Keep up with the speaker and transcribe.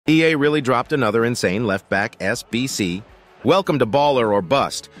EA really dropped another insane left-back SBC. Welcome to Baller or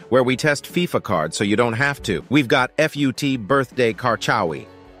Bust, where we test FIFA cards so you don't have to. We've got FUT Birthday Karchaoui.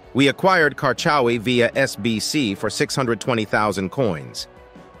 We acquired Karchaoui via SBC for 620,000 coins.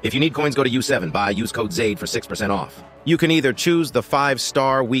 If you need coins, go to U7, use code ZAID for 6% off. You can either choose the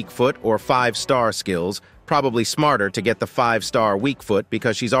 5-star weak foot or 5-star skills. Probably smarter to get the 5-star weak foot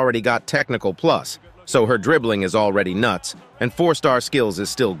because she's already got technical plus, so her dribbling is already nuts, and 4-star skills is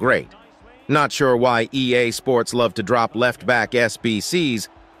still great. Not sure why EA Sports love to drop left-back SBCs,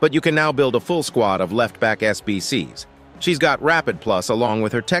 but you can now build a full squad of left-back SBCs. She's got rapid plus along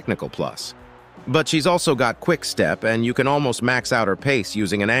with her technical plus. But she's also got quick step, and you can almost max out her pace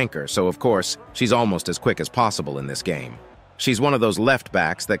using an anchor, so of course, she's almost as quick as possible in this game. She's one of those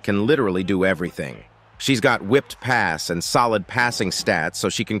left-backs that can literally do everything. She's got whipped pass and solid passing stats, so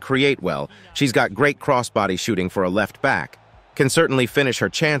she can create well. She's got great crossbody shooting for a left back, can certainly finish her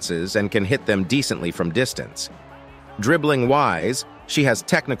chances, and can hit them decently from distance. Dribbling-wise, she has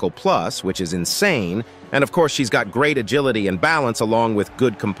technical plus, which is insane, and of course she's got great agility and balance along with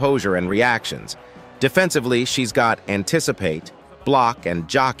good composure and reactions. Defensively, she's got anticipate, block, and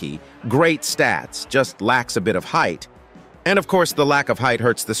jockey, great stats, just lacks a bit of height. And of course the lack of height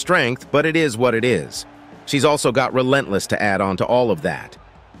hurts the strength, but it is what it is. She's also got relentless to add on to all of that.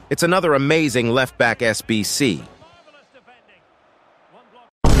 It's another amazing left-back SBC.